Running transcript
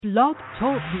Blog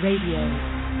Talk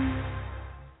Radio.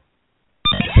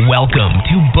 Welcome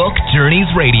to Book Journeys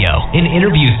Radio, an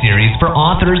interview series for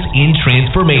authors in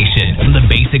transformation. From the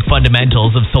basic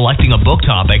fundamentals of selecting a book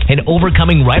topic and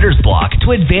overcoming writer's block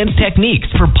to advanced techniques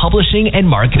for publishing and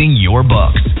marketing your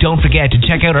books. Don't forget to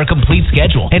check out our complete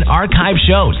schedule and archive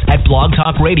shows at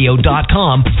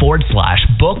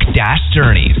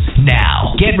blogtalkradio.com/book-journeys.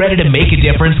 Now, get ready to make a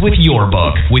difference with your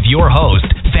book with your host,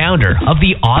 founder of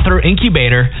the Author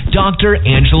Incubator, Dr.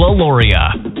 Angela Lauria.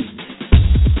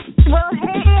 Well,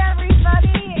 hey,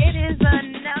 everybody. It is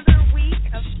another week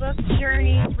of Book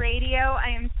Journeys Radio. I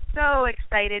am so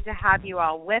excited to have you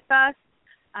all with us.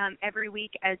 Every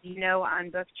week, as you know, on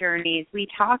Book Journeys, we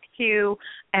talk to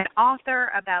an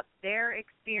author about their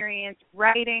experience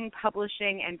writing,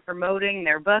 publishing, and promoting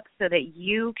their books so that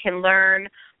you can learn,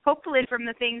 hopefully, from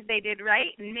the things they did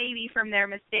right and maybe from their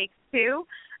mistakes, too.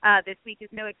 This week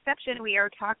is no exception. We are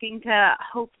talking to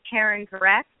Hope Karan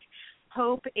Gerecht.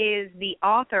 Hope is the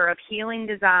author of Healing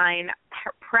Design,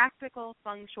 Practical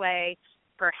Feng Shui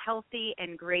for Healthy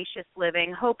and Gracious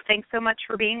Living. Hope, thanks so much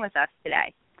for being with us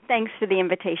today. Thanks for the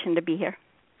invitation to be here.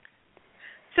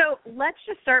 So let's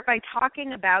just start by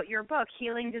talking about your book,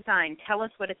 Healing Design. Tell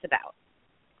us what it's about.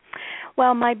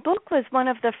 Well, my book was one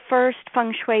of the first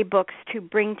Feng Shui books to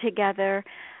bring together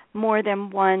more than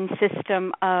one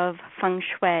system of Feng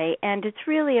Shui, and it's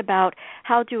really about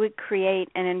how do we create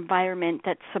an environment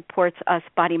that supports us,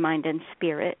 body, mind, and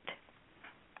spirit.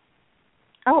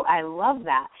 Oh, I love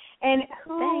that. And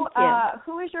who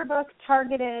is your book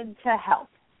targeted to help?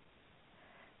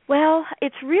 Well,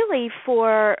 it's really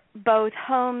for both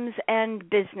homes and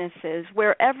businesses.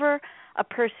 Wherever a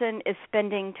person is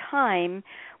spending time,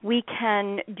 we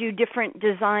can do different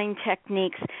design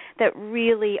techniques that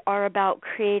really are about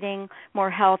creating more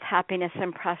health, happiness,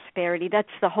 and prosperity. That's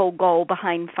the whole goal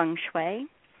behind Feng Shui.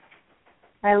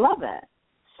 I love it.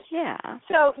 Yeah.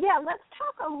 So, let's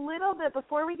talk a little bit,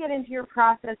 before we get into your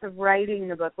process of writing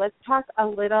the book, let's talk a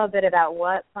little bit about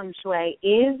what Feng Shui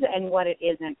is and what it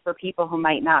isn't for people who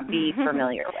might not be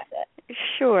familiar with it.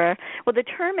 Sure. Well, the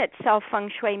term itself, Feng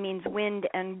Shui, means wind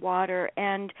and water,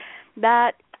 and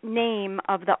that name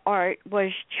of the art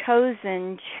was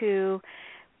chosen to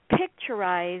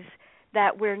picturize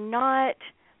that we're not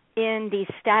in these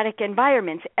static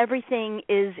environments. Everything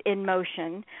is in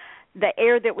motion. The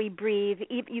air that we breathe,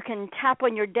 you can tap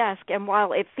on your desk, and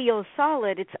while it feels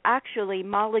solid, it's actually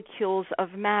molecules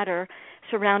of matter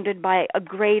surrounded by a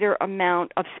greater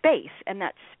amount of space, and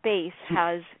that space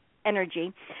has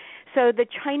energy. So the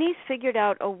Chinese figured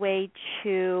out a way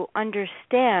to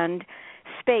understand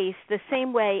space the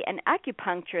same way an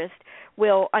acupuncturist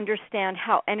will understand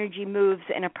how energy moves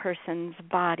in a person's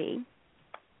body.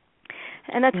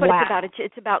 And that's what it's about.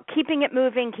 It's about keeping it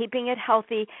moving, keeping it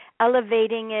healthy,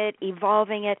 elevating it,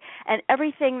 evolving it, and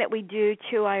everything that we do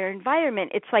to our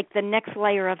environment, it's like the next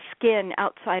layer of skin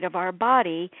outside of our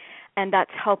body, and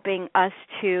that's helping us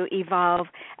to evolve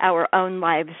our own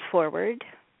lives forward.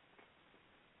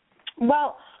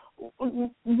 Well,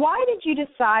 why did you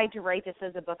decide to write this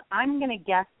as a book? I'm going to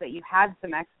guess that you had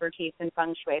some expertise in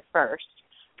Feng Shui first.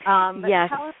 But yes.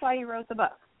 Tell us why you wrote the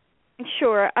book.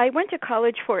 Sure. I went to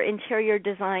college for interior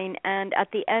design, and at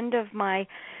the end of my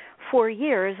 4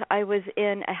 years, I was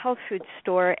in a health food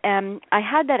store, and I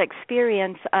had that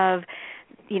experience of,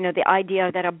 the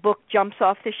idea that a book jumps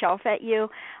off the shelf at you.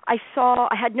 I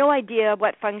had no idea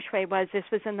what Feng Shui was. This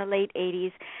was in the late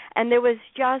 80s, and there was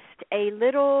just a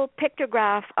little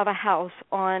pictograph of a house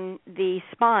on the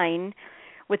spine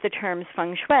with the terms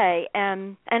Feng Shui,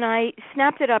 and I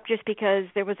snapped it up just because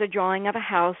there was a drawing of a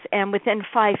house, and within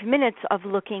 5 minutes of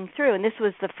looking through, and this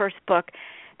was the first book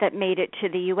that made it to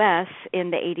the U.S.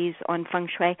 in the 80s on Feng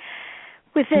Shui,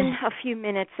 within a few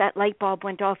minutes that light bulb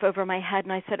went off over my head,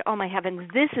 and I said, oh my heavens,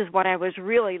 this is what I was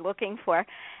really looking for.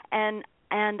 And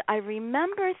I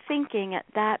remember thinking at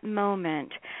that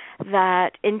moment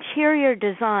that interior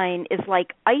design is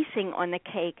like icing on the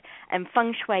cake, and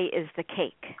Feng Shui is the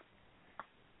cake.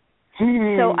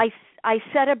 So I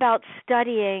set about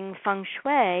studying Feng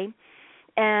Shui,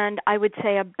 and I would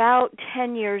say about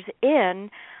 10 years in,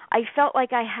 I felt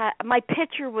like my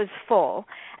pitcher was full,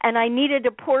 and I needed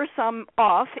to pour some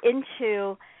off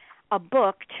into a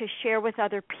book to share with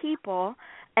other people,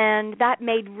 and that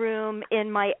made room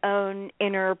in my own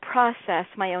inner process,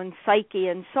 my own psyche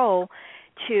and soul,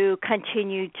 to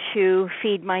continue to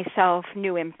feed myself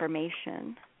new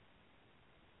information.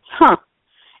 Huh.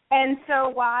 And so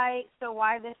why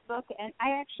this book? And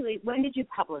when did you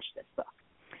publish this book?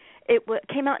 It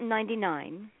came out in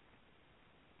 1999.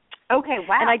 Okay,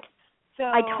 wow. And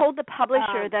I told the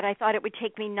publisher that I thought it would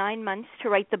take me 9 months to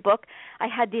write the book. I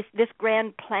had this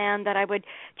grand plan that I would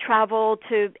travel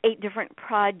to 8 different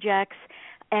projects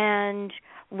and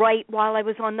write while I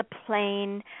was on the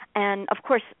plane. And, of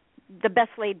course, the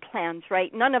best laid plans,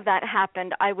 right? None of that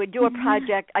happened. I would do a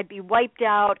project. I'd be wiped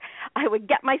out. I would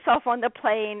get myself on the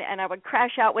plane, and I would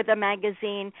crash out with a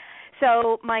magazine.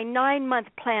 So my 9-month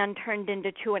plan turned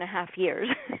into 2.5 years.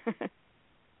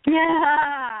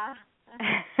 Yeah.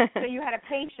 So you had a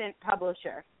patient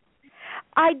publisher.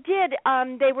 I did.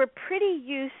 They were pretty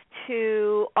used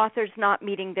to authors not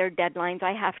meeting their deadlines,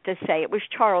 I have to say. It was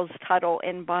Charles Tuttle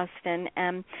in Boston,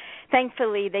 and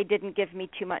thankfully they didn't give me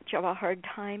too much of a hard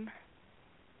time.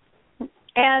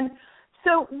 And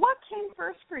so what came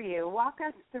first for you? Walk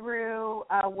us through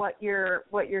what your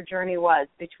journey was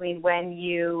between when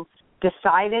you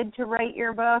decided to write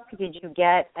your book. Did you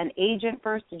get an agent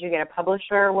first? Did you get a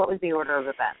publisher? What was the order of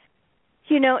events?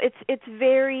 You know, it's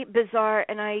very bizarre,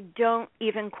 and I don't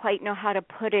even quite know how to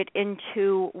put it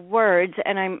into words.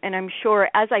 And I'm sure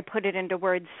as I put it into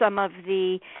words, some of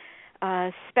the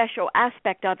special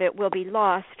aspect of it will be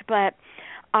lost. But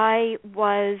I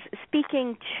was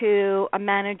speaking to a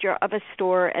manager of a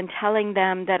store and telling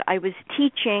them that I was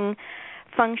teaching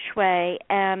Feng Shui,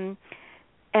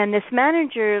 and this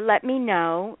manager let me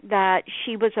know that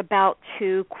she was about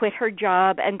to quit her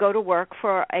job and go to work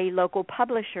for a local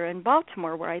publisher in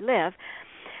Baltimore, where I live.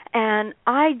 And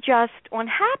I just, on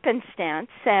happenstance,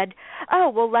 said, oh,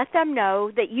 well, let them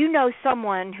know that you know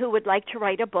someone who would like to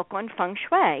write a book on Feng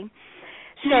Shui.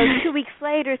 So 2 weeks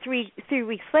later, three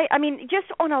weeks later, I mean, just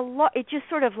on it just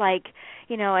sort of like,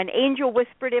 you know, an angel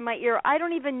whispered in my ear. I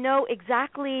don't even know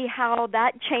exactly how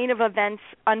that chain of events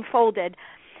unfolded.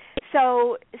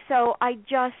 So I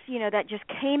just, you know, that just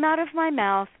came out of my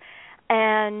mouth,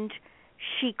 and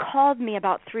she called me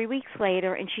about 3 weeks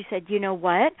later, and she said, you know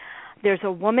what, there's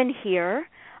a woman here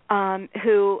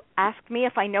who asked me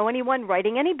if I know anyone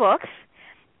writing any books,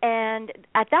 and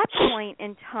at that point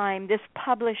in time, this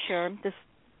publisher, this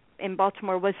in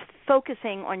Baltimore, was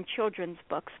focusing on children's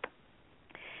books.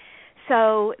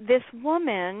 So this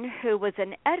woman who was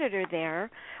an editor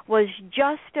there was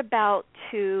just about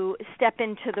to step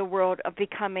into the world of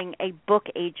becoming a book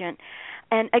agent.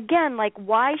 And again, like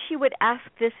why she would ask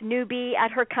this newbie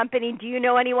at her company, do you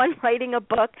know anyone writing a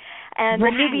book? And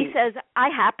right. The newbie says, I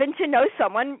happen to know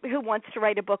someone who wants to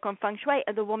write a book on Feng Shui.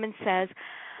 And the woman says,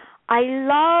 I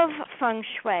love Feng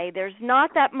Shui. There's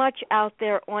not that much out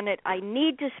there on it. I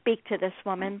need to speak to this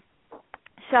woman.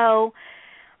 So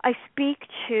I speak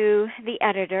to the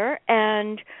editor,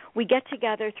 and we get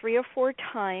together 3 or 4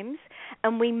 times,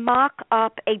 and we mock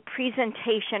up a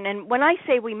presentation. And when I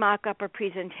say we mock up a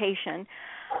presentation,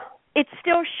 it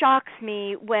still shocks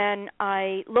me when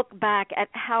I look back at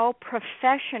how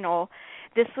professional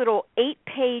this little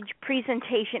 8-page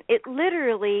presentation, it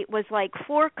literally was like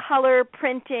 4-color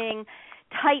printing,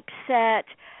 typeset,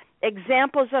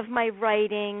 examples of my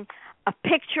writing, a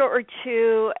picture or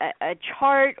two, a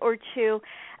chart or two,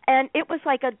 and it was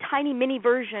like a tiny mini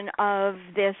version of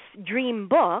this dream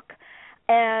book.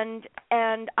 And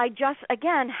I just,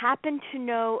 again, happened to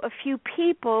know a few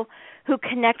people who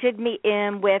connected me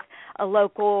in with a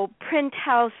local print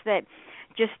house that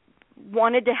just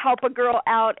wanted to help a girl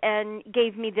out and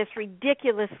gave me this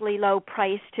ridiculously low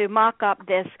price to mock up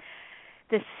this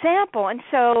sample. And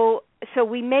so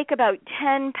we make about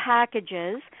 10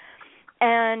 packages,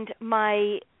 and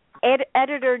my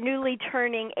editor, newly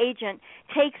turning agent,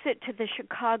 takes it to the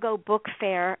Chicago Book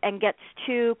Fair and gets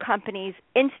 2 companies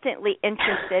instantly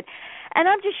interested. And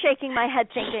I'm just shaking my head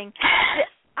thinking,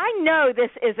 I know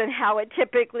this isn't how it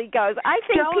typically goes. I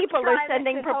think people are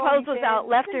sending proposals out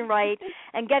left and right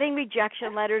and getting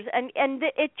rejection letters, and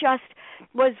it just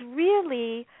was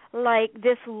really like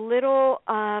this little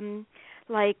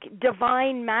like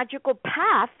divine magical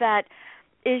path that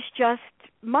is just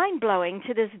mind-blowing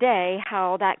to this day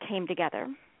how that came together.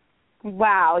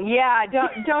 Wow, yeah,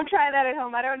 don't try that at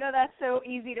home. I don't know that's so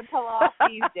easy to pull off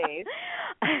these days.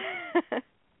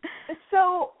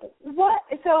 So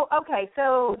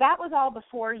that was all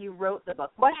before you wrote the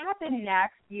book. What happened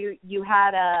next? You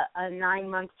had a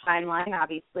 9-month timeline,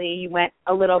 obviously. You went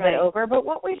a little bit over, but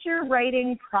what was your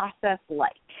writing process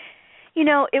like? You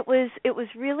know, it was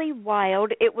really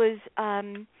wild. It was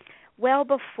well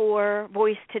before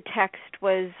voice-to-text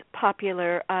was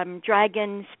popular.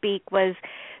 Dragon Speak was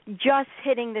just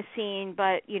hitting the scene,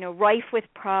 but, you know, rife with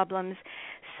problems.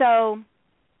 So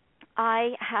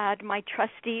I had my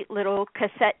trusty little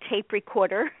cassette tape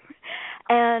recorder,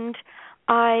 and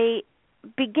I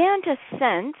began to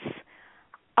sense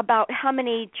about how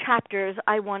many chapters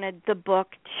I wanted the book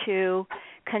to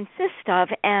consist of,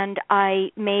 and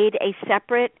I made a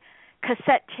separate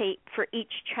cassette tape for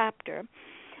each chapter.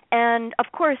 And, of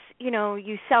course,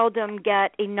 you seldom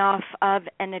get enough of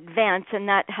an advance, and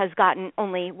that has gotten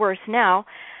only worse now.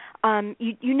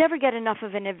 You never get enough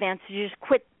of an advance. You just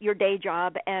quit your day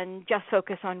job and just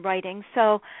focus on writing.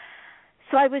 So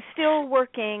I was still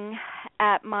working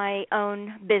at my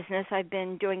own business. I've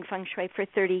been doing Feng Shui for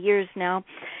 30 years now.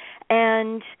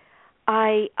 And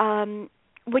I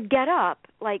would get up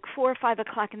like 4 or 5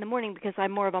 o'clock in the morning because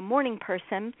I'm more of a morning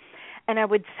person, and I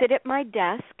would sit at my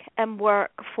desk and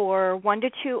work for 1 to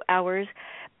 2 hours.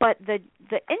 But the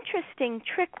interesting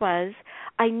trick was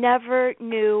I never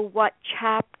knew what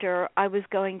chapter I was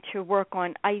going to work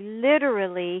on. I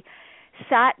literally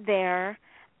sat there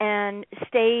and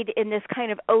stayed in this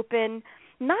kind of open,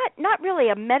 not really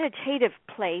a meditative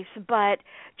place, but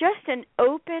just an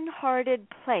open-hearted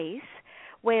place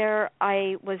where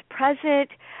I was present,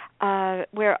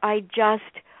 where I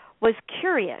just was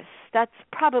curious. That's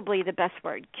probably the best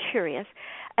word, curious.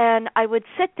 And I would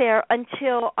sit there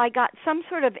until I got some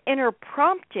sort of inner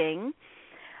prompting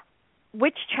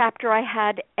which chapter I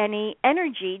had any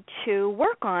energy to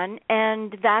work on,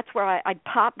 and that's where I'd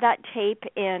pop that tape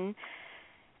in,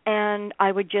 and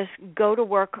I would just go to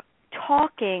work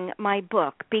talking my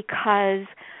book, because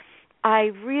I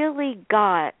really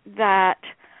got that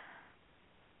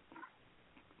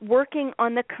working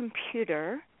on the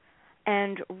computer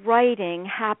and writing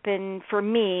happened for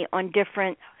me on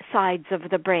different sides of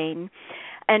the brain.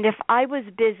 And if I was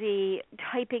busy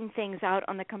typing things out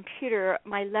on the computer,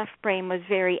 my left brain was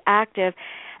very active.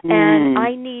 And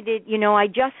I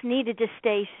just needed to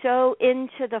stay so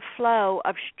into the flow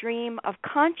of stream of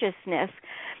consciousness.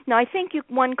 Now, I think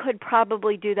one could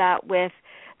probably do that with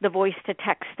the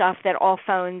voice-to-text stuff that all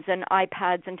phones and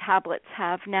iPads and tablets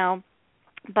have now.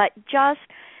 But just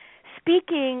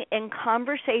speaking in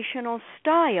conversational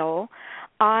style,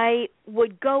 I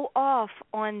would go off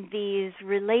on these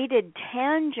related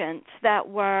tangents that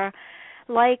were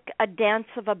like a dance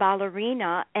of a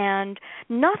ballerina, and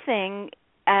nothing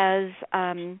as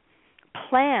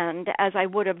planned as I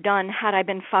would have done had I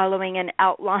been following an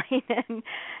outline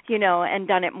and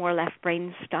done it more left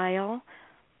brain style.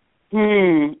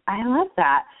 I love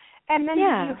that. And then did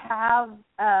you have,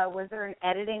 was there an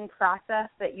editing process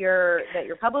that your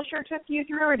publisher took you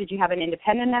through, or did you have an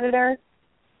independent editor?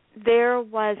 There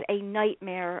was a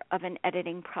nightmare of an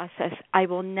editing process. I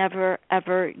will never,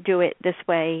 ever do it this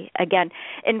way again.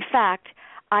 In fact,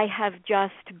 I have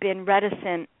just been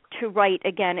reticent to write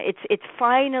again. It's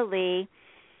finally,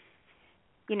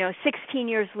 16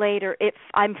 years later,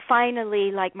 I'm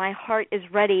finally, like, my heart is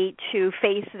ready to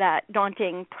face that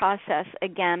daunting process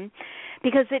again,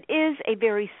 because it is a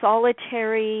very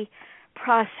solitary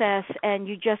process, and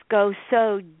you just go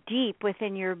so deep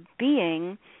within your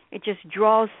being. It just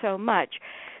draws so much.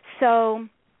 So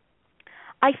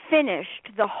I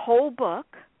finished the whole book,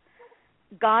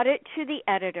 got it to the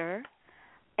editor,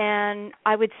 and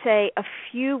I would say a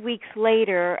few weeks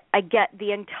later, I get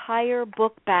the entire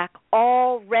book back,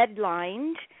 all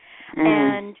redlined,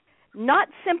 and not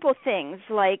simple things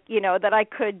like, that I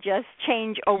could just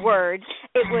change a word.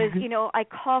 It was, I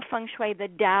call Feng Shui the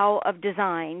Tao of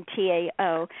Design,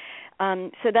 T-A-O.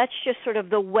 So that's just sort of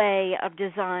the way of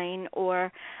design,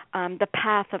 or the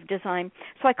path of design.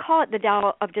 So I call it the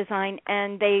Tao of Design,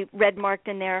 and they red marked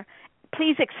in there,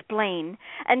 please explain.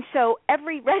 And so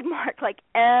every red mark, like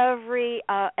every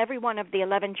one of the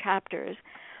 11 chapters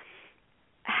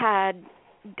had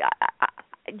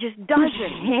just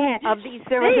dozens of these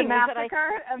there things.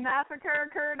 Was a massacre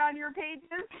occurred on your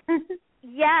pages?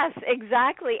 Yes,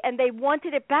 exactly. And they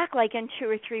wanted it back like in 2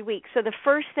 or 3 weeks. So the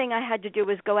first thing I had to do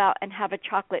was go out and have a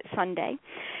chocolate sundae.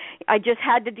 I just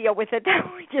had to deal with it. That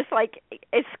would just like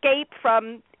escape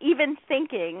from even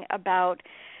thinking about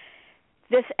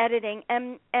this editing.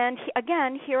 And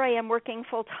again, here I am working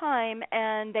full time,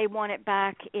 and they want it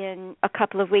back in a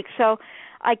couple of weeks. So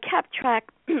I kept track.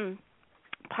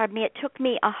 Pardon me. It took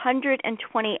me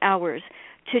 120 hours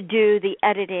to do the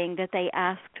editing that they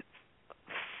asked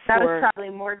for. That was probably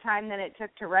more time than it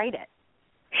took to write it.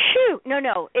 Shoot.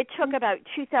 No. It took about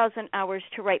 2,000 hours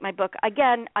to write my book.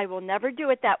 Again, I will never do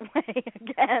it that way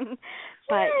again.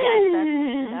 But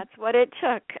yes, that's what it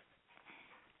took.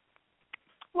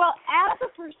 Well, as a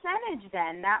percentage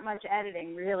then, that much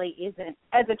editing really isn't,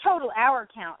 as a total hour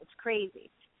count, it's crazy.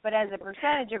 But as a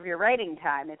percentage of your writing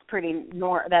time, it's pretty,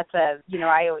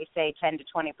 I always say 10 to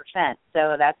 20%,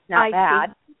 so that's not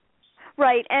bad.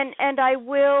 Right, and I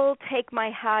will take my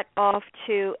hat off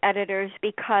to editors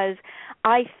because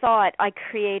I thought I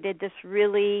created this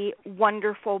really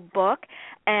wonderful book,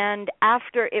 and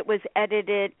after it was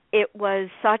edited, it was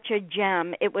such a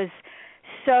gem. It was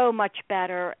so much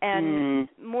better and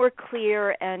more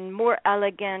clear and more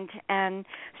elegant, and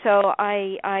so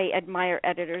I admire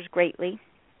editors greatly.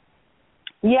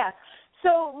 Yes.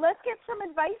 So let's get some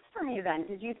advice from you then,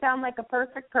 because you sound like a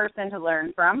perfect person to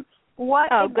learn from.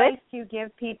 What advice do you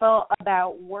give people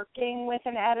about working with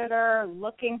an editor,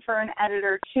 looking for an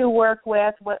editor to work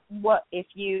with? What if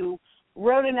you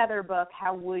wrote another book,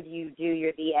 how would you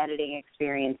do the editing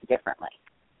experience differently?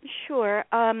 Sure.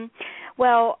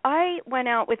 Well, I went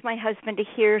out with my husband to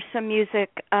hear some music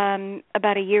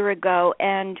about a year ago,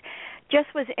 and just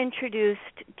was introduced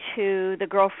to the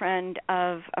girlfriend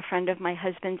of a friend of my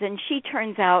husband's, and it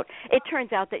turns out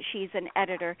that she's an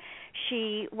editor.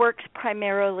 She works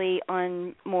primarily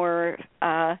on more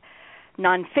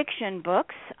nonfiction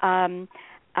books,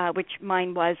 which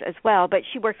mine was as well, but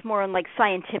she works more on like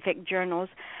scientific journals.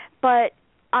 But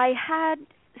I had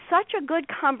such a good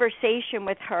conversation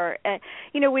with her.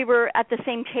 We were at the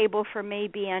same table for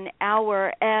maybe an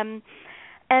hour, and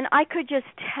I could just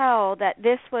tell that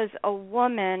this was a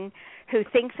woman who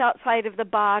thinks outside of the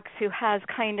box, who has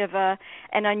kind of an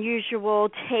unusual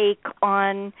take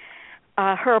on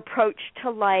her approach to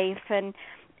life. And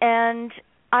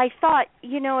I thought,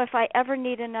 if I ever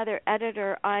need another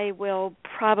editor, I will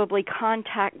probably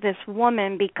contact this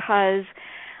woman because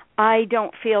I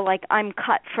don't feel like I'm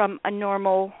cut from a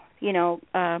normal,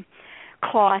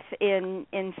 cloth in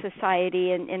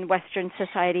society, in Western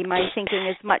society. My thinking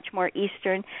is much more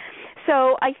Eastern.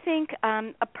 So I think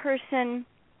a person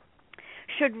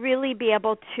should really be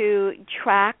able to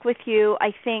track with you.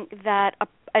 I think that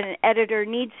an editor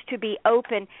needs to be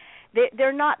open.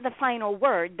 They're not the final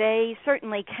word. They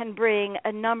certainly can bring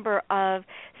a number of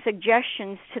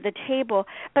suggestions to the table,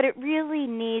 but it really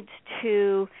needs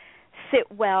to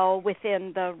sit well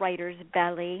within the writer's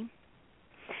belly.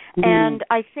 Mm-hmm. And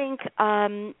I think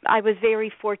I was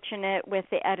very fortunate with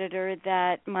the editor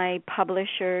that my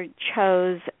publisher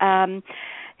chose.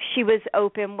 She was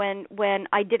open when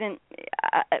I didn't.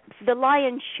 The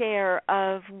lion's share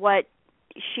of what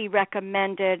she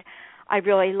recommended I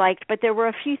really liked, but there were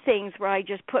a few things where I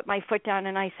just put my foot down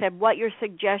and I said, what you're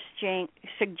suggesting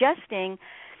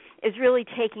is really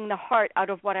taking the heart out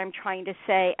of what I'm trying to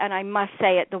say, and I must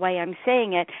say it the way I'm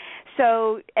saying it.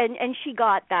 So, and she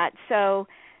got that. So,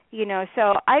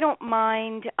 so I don't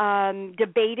mind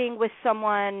debating with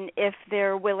someone if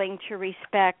they're willing to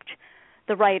respect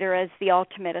the writer as the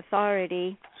ultimate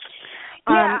authority.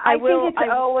 Yeah, I think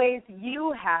it's always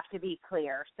you have to be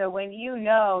clear. So when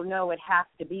it has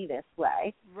to be this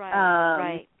way.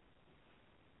 Right.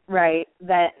 Right.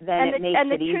 Then it makes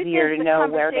it easier to know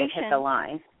where they hit the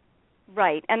line.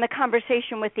 Right. And the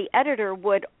conversation with the editor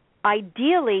would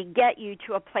ideally get you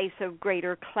to a place of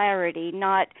greater clarity,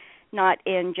 not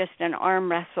in just an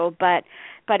arm wrestle, but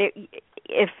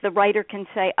if the writer can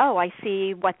say, oh, I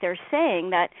see what they're saying,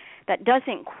 that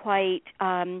doesn't quite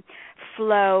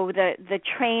flow, the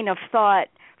train of thought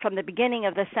from the beginning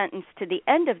of the sentence to the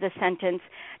end of the sentence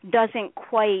doesn't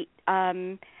quite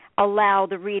allow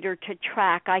the reader to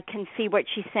track. I can see what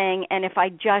she's saying, and if I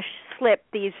just slip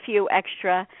these few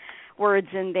extra words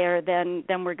in there,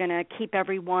 then we're going to keep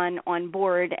everyone on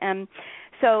board. And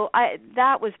so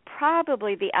that was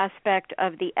probably the aspect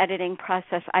of the editing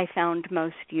process I found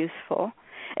most useful.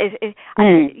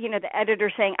 The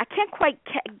editor saying, I can't quite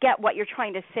get what you're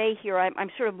trying to say here. I'm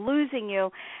sort of losing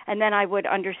you. And then I would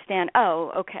understand,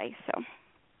 oh, okay, so.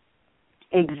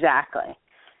 Exactly.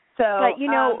 So,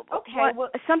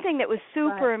 but, something that was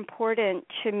super important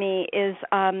to me is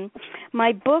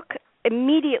my book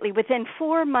immediately, within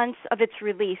 4 months of its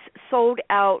release, sold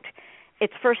out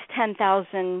its first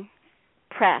 10,000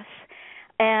 press.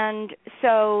 And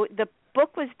so the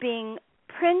book was being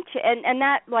printed, and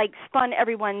that spun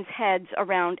everyone's heads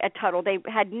around at Tuttle. They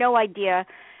had no idea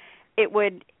it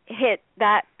would hit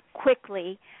that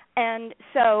quickly. And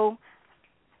so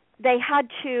they had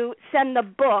to send the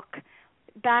book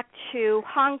back to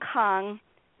Hong Kong.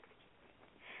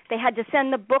 They had to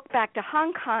send the book back to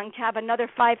Hong Kong to have another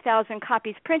 5,000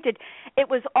 copies printed. It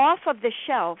was off of the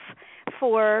shelf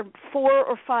for 4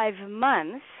 or 5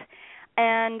 months,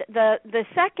 and the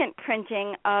second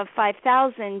printing of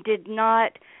 5,000 did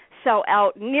not sell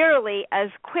out nearly as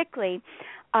quickly.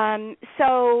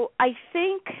 So I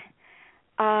think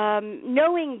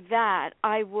knowing that,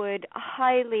 I would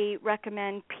highly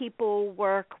recommend people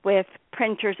work with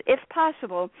printers, if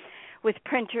possible, with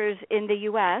printers in the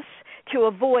U.S. to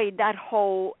avoid that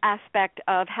whole aspect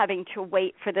of having to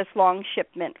wait for this long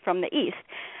shipment from the East.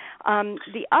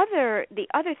 The other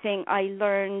thing I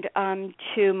learned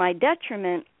to my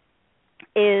detriment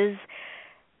is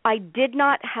I did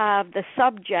not have the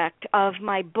subject of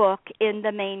my book in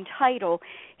the main title.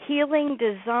 Healing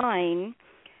Design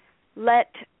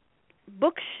let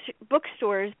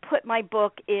bookstores put my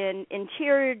book in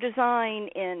interior design,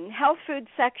 in health food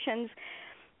sections.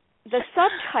 The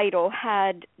subtitle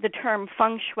had the term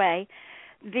Feng Shui.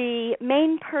 The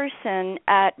main person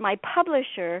at my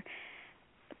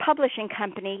publishing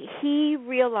company, he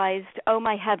realized, oh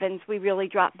my heavens, we really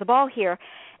dropped the ball here.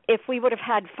 If we would have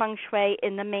had Feng Shui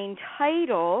in the main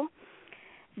title,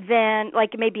 then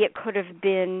like maybe it could have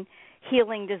been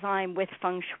Healing Design with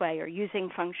Feng Shui or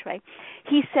using Feng Shui.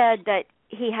 He said that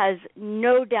he has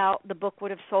no doubt the book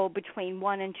would have sold between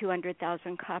 1 and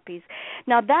 200,000 copies.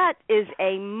 Now that is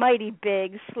a mighty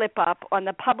big slip up on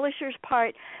the publisher's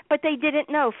part, but they didn't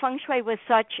know Feng Shui was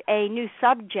such a new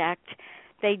subject.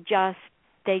 They just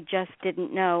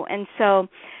didn't know. And so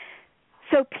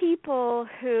people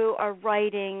who are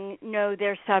writing know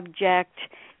their subject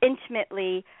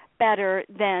intimately better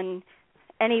than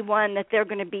anyone that they're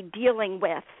going to be dealing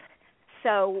with.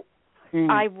 So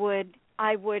I would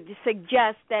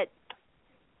suggest that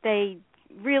they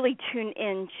really tune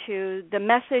into the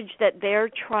message that they're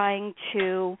trying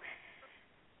to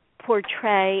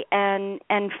portray and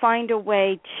find a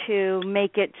way to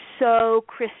make it so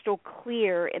crystal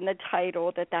clear in the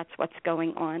title that that's what's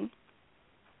going on.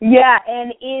 Yeah,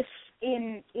 and if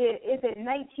in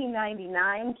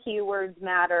 1999 keywords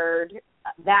mattered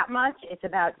that much, it's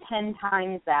about 10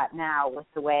 times that now with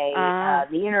the way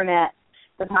the Internet,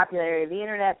 the popularity of the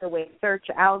Internet, the way search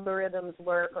algorithms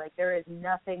work. Like, there is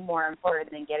nothing more important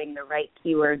than getting the right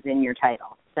keywords in your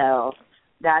title. So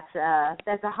that's a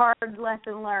hard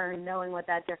lesson learned, knowing what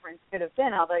that difference could have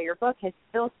been. Although your book has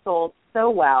still sold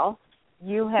so well,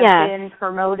 you have been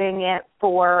promoting it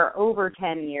for over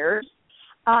 10 years.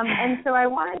 And so I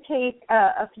want to take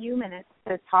a few minutes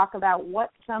to talk about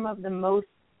what some of the most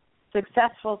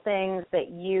successful things that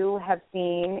you have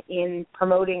seen in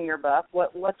promoting your book,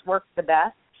 what's worked the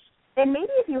best. And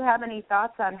maybe if you have any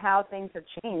thoughts on how things have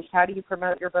changed, how do you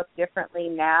promote your book differently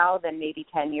now than maybe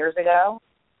 10 years ago?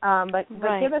 But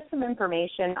give us some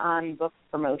information on book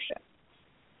promotion.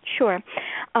 Sure.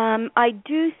 I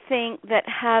do think that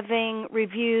having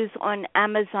reviews on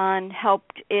Amazon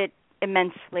helped it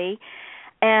immensely.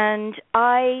 And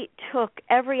I took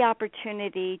every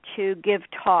opportunity to give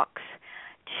talks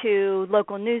to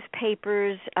local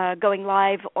newspapers, going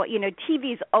live. You know,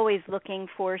 TV's always looking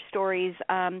for stories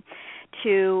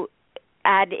to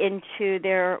add into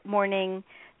their morning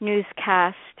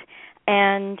newscast.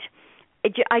 And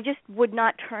I just would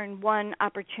not turn one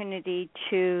opportunity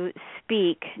to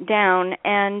speak down.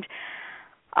 And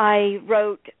I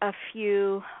wrote a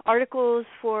few articles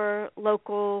for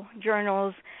local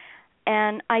journals.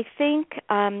 And I think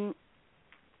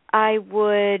I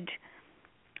would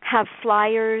have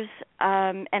flyers,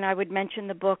 and I would mention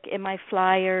the book in my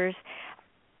flyers.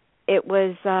 It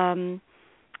was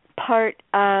part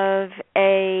of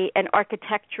an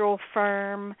architectural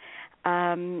firm.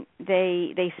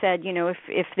 They said, you know,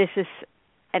 if this is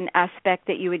an aspect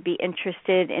that you would be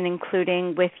interested in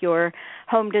including with your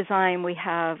home design, we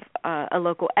have a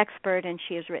local expert, and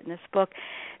she has written this book.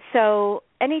 So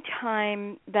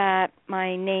anytime that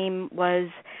my name was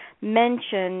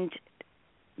mentioned,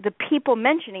 the people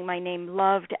mentioning my name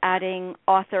loved adding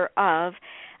author of,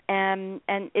 and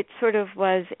it sort of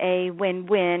was a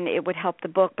win-win. It would help the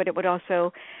book, but it would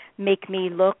also make me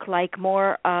look like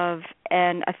more of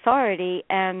an authority,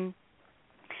 and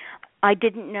I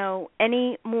didn't know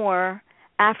any more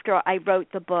after I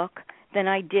wrote the book than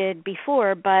I did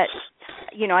before, but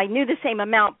you know, I knew the same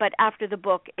amount, but after the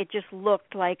book, it just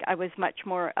looked like I was much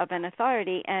more of an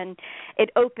authority, and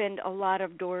it opened a lot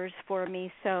of doors for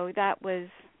me, so that was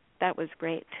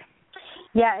great.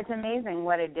 Yeah, it's amazing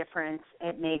what a difference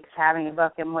it makes having a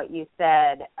book, and what you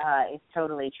said is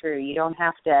totally true. You don't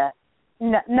have to,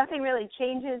 nothing really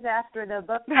changes after the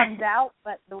book comes out,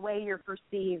 but the way you're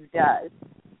perceived does.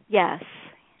 Yes.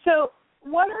 So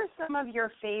what are some of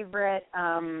your favorite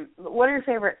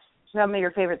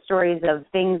stories of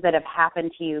things that have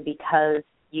happened to you because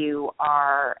you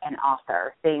are an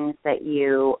author, things that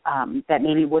you that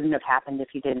maybe wouldn't have happened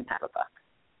if you didn't have a book?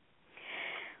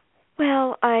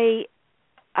 Well, I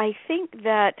think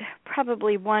that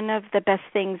probably one of the best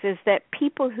things is that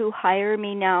people who hire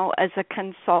me now as a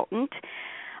consultant,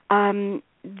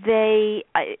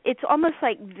 it's almost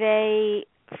like they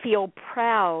feel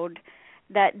proud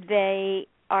that they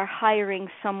are hiring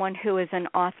someone who is an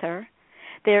author,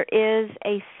 there is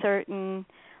a certain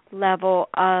level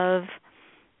of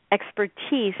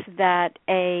expertise that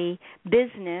a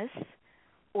business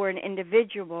or an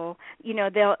individual,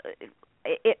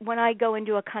 when I go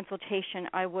into a consultation,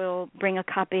 I will bring a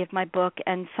copy of my book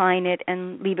and sign it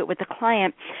and leave it with the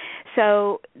client.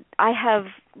 So I have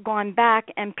gone back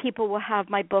and people will have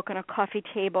my book on a coffee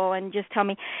table and just tell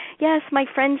me, yes, my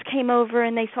friends came over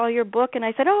and they saw your book. And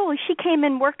I said, oh, she came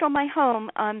and worked on my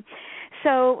home.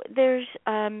 So there's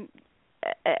another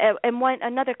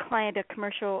client, a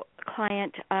commercial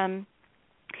client,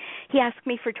 he asked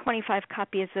me for 25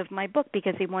 copies of my book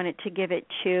because he wanted to give it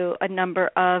to a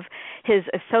number of his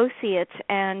associates.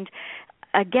 And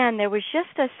again, there was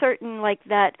just a certain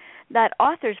that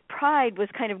author's pride was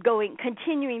kind of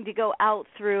continuing to go out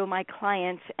through my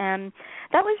clients, and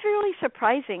that was really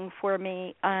surprising for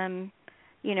me.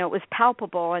 It was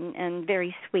palpable and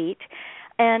very sweet.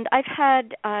 And I've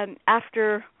had,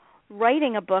 after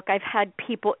writing a book, I've had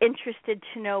people interested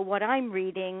to know what I'm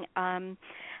reading.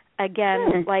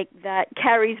 Again, like that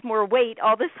carries more weight.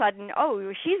 All of a sudden,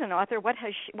 oh, she's an author. What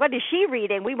is she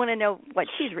reading? We want to know what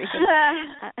she's reading.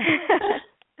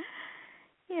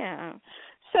 Yeah.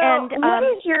 So, what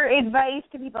is your advice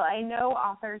to people? I know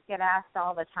authors get asked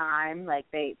all the time. Like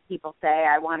people say,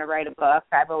 "I want to write a book.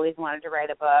 I've always wanted to write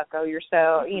a book." Oh, you're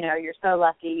so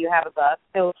lucky you have a book.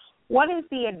 So, what is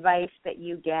the advice that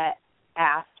you get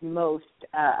asked most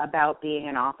about being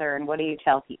an author, and what do you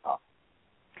tell people?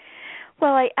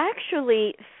 Well, I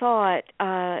actually thought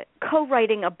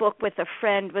co-writing a book with a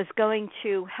friend was going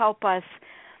to help us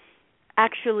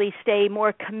actually stay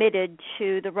more committed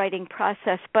to the writing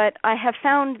process, but I have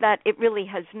found that it really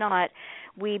has not.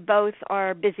 We both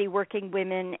are busy working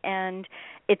women, and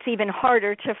it's even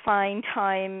harder to find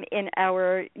time in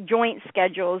our joint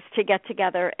schedules to get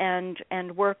together and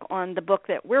work on the book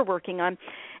that we're working on.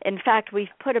 In fact,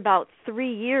 we've put about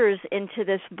 3 years into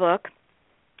this book,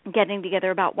 getting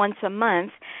together about once a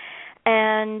month,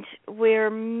 and we're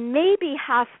maybe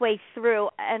halfway through,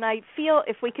 and I feel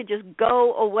if we could just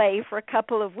go away for a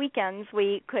couple of weekends,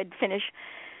 we could finish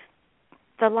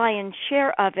the lion's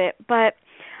share of it. But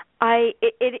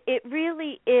it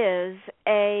really is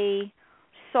a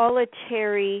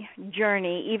solitary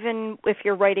journey, even if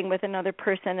you're writing with another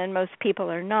person, and most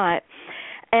people are not.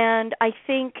 And I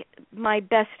think my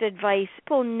best advice,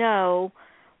 people know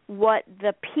what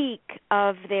the peak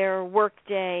of their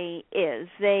workday is.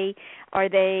 Are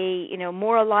they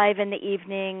more alive in the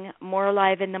evening, more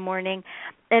alive in the morning,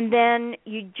 and then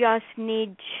you just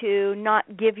need to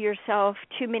not give yourself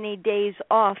too many days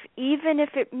off, even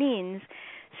if it means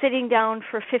sitting down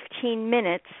for 15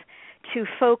 minutes to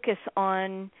focus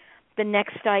on the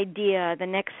next idea, the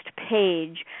next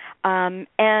page.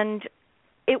 And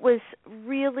it was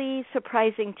really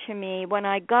surprising to me when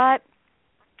I got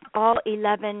all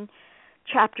 11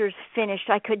 chapters finished.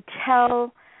 I could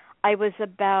tell I was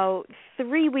about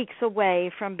 3 weeks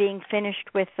away from being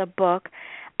finished with the book,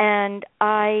 and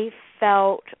I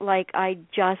felt like I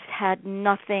just had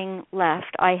nothing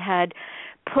left. I had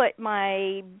put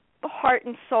my heart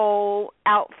and soul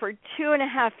out for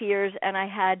 2.5 years, and I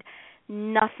had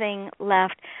nothing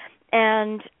left.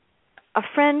 And a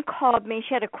friend called me.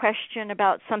 She had a question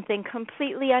about something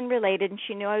completely unrelated, and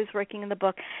she knew I was working on the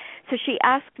book. So she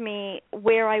asked me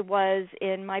where I was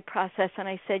in my process, and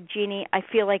I said, Jeannie, I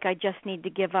feel like I just need to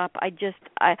give up. I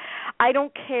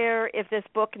don't care if this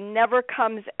book never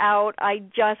comes out. I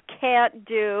just can't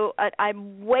do it.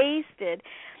 I'm wasted.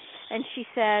 And she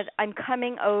said, I'm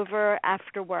coming over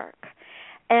after work.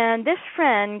 And this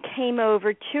friend came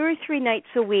over 2 or 3 nights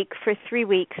a week for 3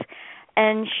 weeks,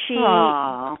 and she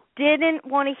didn't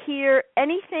want to hear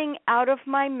anything out of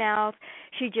my mouth.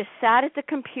 She just sat at the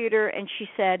computer and she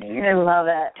said, I love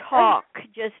it.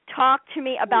 Just talk to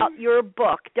me about your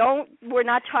book. We're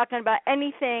not talking about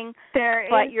anything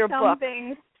but your book. There is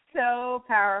something so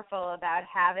powerful about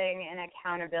having an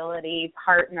accountability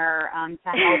partner to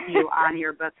help you on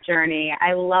your book journey.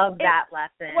 I love that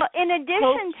lesson. Well, in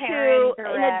addition to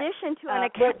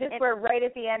we're right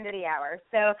at the end of the hour.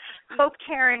 So Hope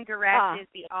Karan Gerecht is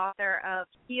the author of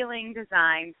Healing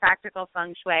Design, Practical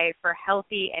Feng Shui for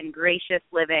Healthy and Gracious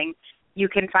Living. You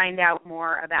can find out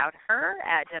more about her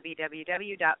at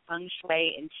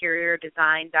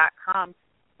www.fengshuiinteriordesign.com.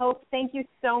 Hope, thank you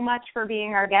so much for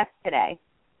being our guest today.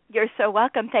 You're so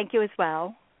welcome. Thank you as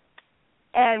well.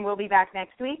 And we'll be back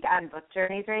next week on Book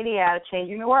Journeys Radio,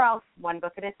 changing the world one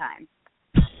book at a time.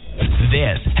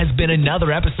 This has been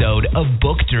another episode of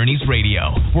Book Journeys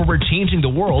Radio, where we're changing the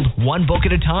world one book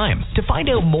at a time. To find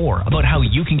out more about how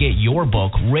you can get your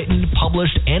book written,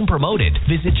 published, and promoted,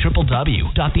 visit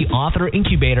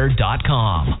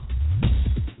www.theauthorincubator.com.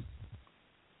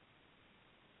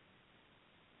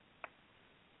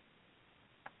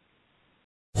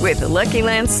 With the Lucky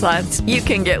Land Slots, you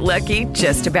can get lucky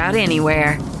just about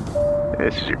anywhere.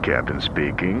 This is your captain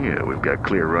speaking. We've got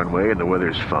clear runway and the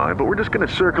weather's fine, but we're just going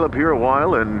to circle up here a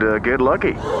while and get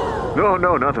lucky.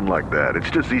 No, nothing like that. It's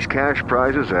just these cash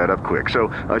prizes add up quick. So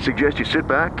I suggest you sit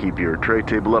back, keep your tray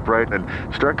table upright, and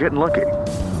start getting lucky.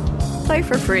 Play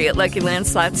for free at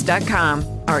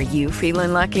LuckyLandSlots.com. Are you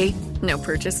feeling lucky? No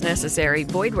purchase necessary.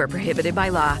 Void where prohibited by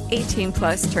law.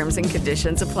 18+ terms and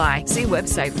conditions apply. See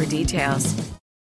website for details.